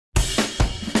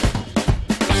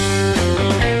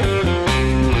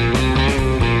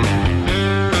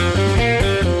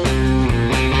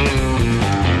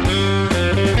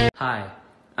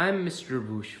I'm Mr.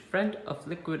 Woosh, friend of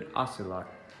Liquid Ocelot.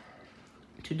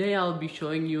 Today I'll be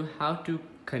showing you how to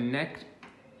connect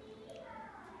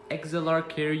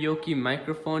XLR Karaoke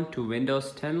microphone to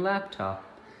Windows 10 laptop.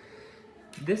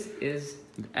 This is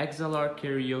the XLR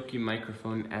Karaoke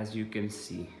microphone, as you can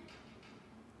see.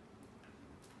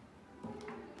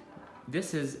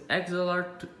 This is the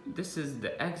XLR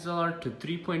to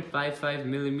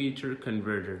 3.55mm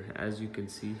converter, as you can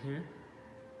see here.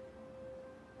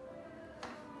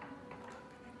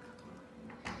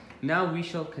 Now we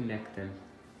shall connect them.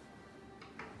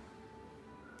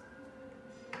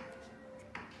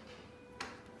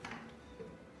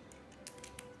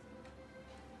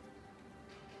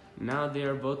 Now they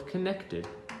are both connected.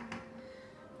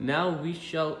 Now we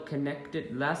shall connect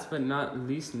it, last but not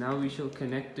least, now we shall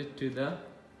connect it to the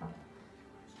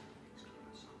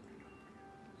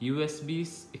USB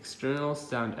external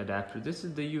sound adapter. This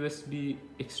is the USB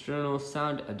external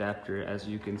sound adapter, as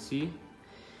you can see.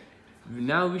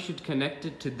 Now we should connect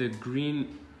it to the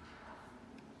green.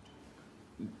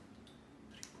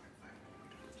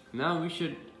 Now we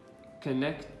should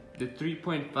connect the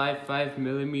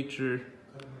 3.55mm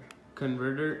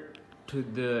converter to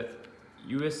the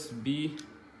USB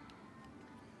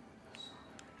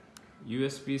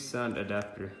sound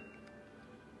adapter.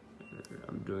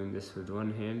 I'm doing this with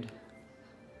one hand.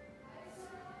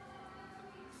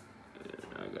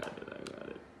 I got it.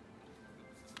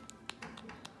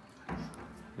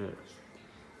 Here.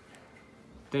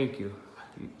 Thank you.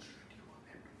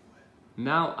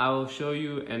 Now I will show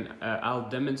you and I'll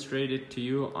demonstrate it to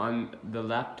you on the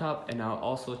laptop, and I'll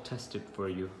also test it for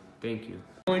you. Thank you.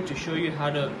 I'm going to show you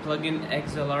how to plug in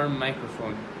XLR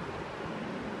microphone.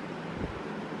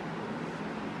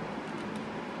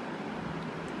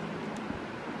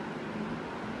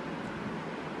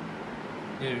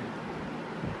 Here.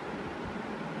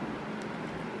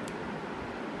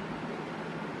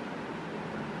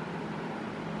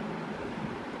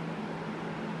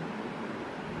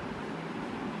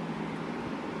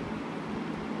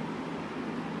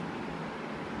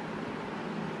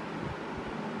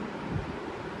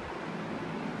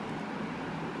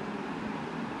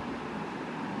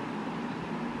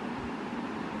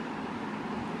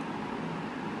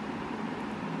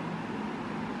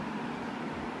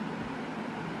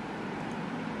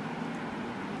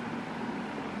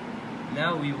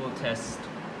 Now we will test.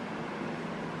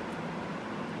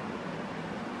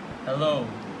 Hello.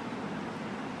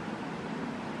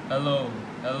 Hello.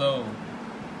 Hello.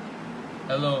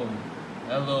 Hello.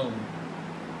 Hello.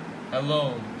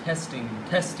 Hello. Testing.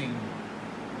 Testing.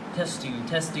 Testing.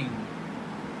 Testing.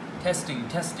 Testing.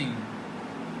 Testing.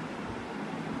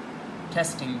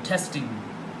 Testing. Testing.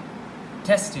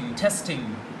 Testing.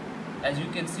 Testing. As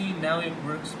you can see, now it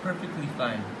works perfectly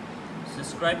fine.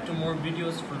 Subscribe to more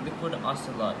videos for Liquid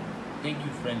Ocelot. Thank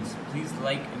you, friends. Please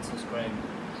like and subscribe.